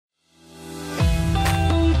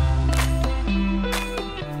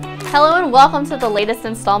Hello and welcome to the latest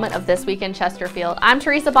installment of This Week in Chesterfield. I'm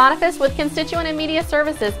Teresa Boniface with Constituent and Media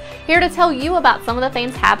Services, here to tell you about some of the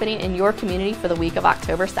things happening in your community for the week of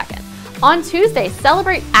October 2nd. On Tuesday,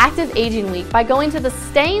 celebrate Active Aging Week by going to the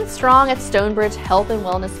Staying Strong at Stonebridge Health and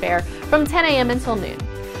Wellness Fair from 10 a.m. until noon.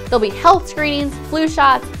 There'll be health screenings, flu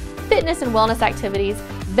shots, fitness and wellness activities,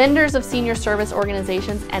 vendors of senior service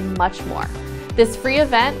organizations, and much more. This free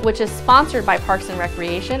event, which is sponsored by Parks and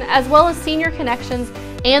Recreation, as well as Senior Connections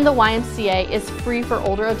and the YMCA, is free for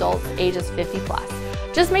older adults ages 50 plus.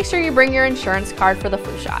 Just make sure you bring your insurance card for the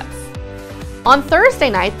flu shots. On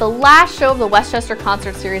Thursday night, the last show of the Westchester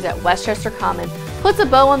Concert Series at Westchester Common puts a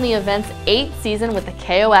bow on the event's 8th season with the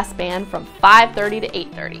KOS Band from 5:30 to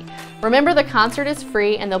 8:30. Remember, the concert is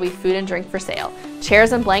free and there'll be food and drink for sale.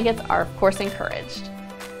 Chairs and blankets are of course encouraged.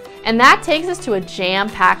 And that takes us to a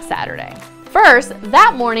jam-packed Saturday. First,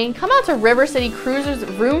 that morning, come out to River City Cruisers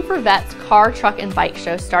Room for Vets car, truck, and bike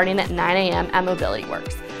show starting at 9 a.m. at Mobility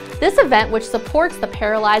Works. This event, which supports the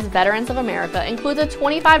Paralyzed Veterans of America, includes a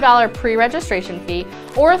 $25 pre-registration fee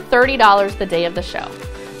or $30 the day of the show.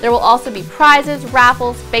 There will also be prizes,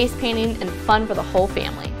 raffles, face painting, and fun for the whole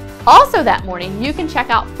family. Also that morning, you can check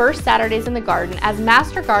out First Saturdays in the Garden as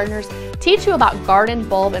Master Gardeners teach you about garden,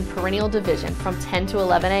 bulb, and perennial division from 10 to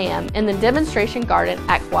 11 a.m. in the demonstration garden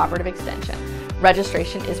at Cooperative Extension.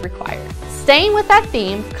 Registration is required. Staying with that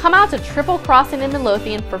theme, come out to Triple Crossing in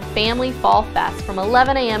Midlothian for Family Fall Fest from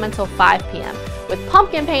 11 a.m. until 5 p.m. with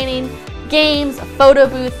pumpkin painting, games, a photo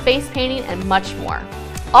booth, face painting, and much more.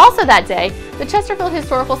 Also that day, the Chesterfield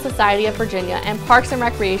Historical Society of Virginia and Parks and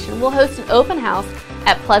Recreation will host an open house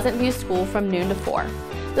at Pleasant View School from noon to 4.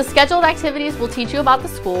 The scheduled activities will teach you about the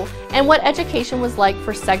school and what education was like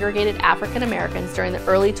for segregated African Americans during the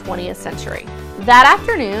early 20th century. That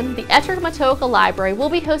afternoon, the Ettrick-Matoaca Library will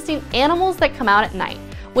be hosting Animals That Come Out at Night,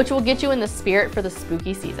 which will get you in the spirit for the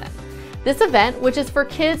spooky season. This event, which is for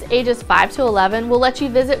kids ages 5 to 11, will let you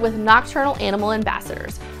visit with nocturnal animal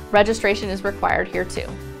ambassadors. Registration is required here too.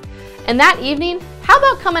 And that evening, how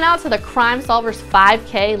about coming out to the Crime Solvers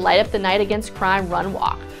 5K Light Up the Night Against Crime Run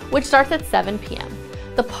Walk, which starts at 7 p.m.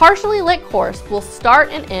 The partially lit course will start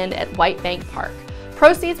and end at White Bank Park.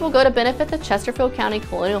 Proceeds will go to benefit the Chesterfield County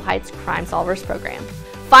Colonial Heights Crime Solvers program.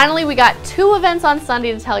 Finally, we got 2 events on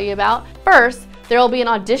Sunday to tell you about. First, there will be an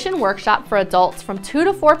audition workshop for adults from 2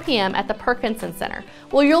 to 4 p.m. at the Perkinson Center,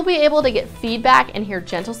 where you'll be able to get feedback and hear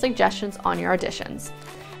gentle suggestions on your auditions.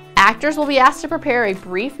 Actors will be asked to prepare a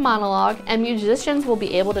brief monologue, and musicians will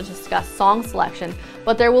be able to discuss song selection,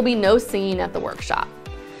 but there will be no singing at the workshop.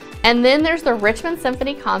 And then there's the Richmond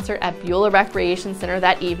Symphony Concert at Beulah Recreation Center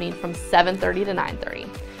that evening from 7:30 to 9:30.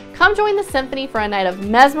 Come join the symphony for a night of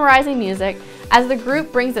mesmerizing music as the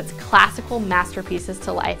group brings its classical masterpieces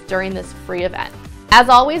to life during this free event. As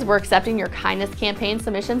always, we're accepting your kindness campaign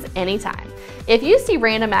submissions anytime. If you see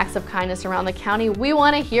random acts of kindness around the county, we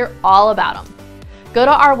want to hear all about them. Go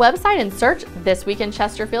to our website and search This Week in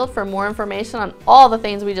Chesterfield for more information on all the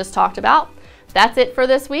things we just talked about. That's it for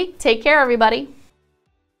this week. Take care, everybody.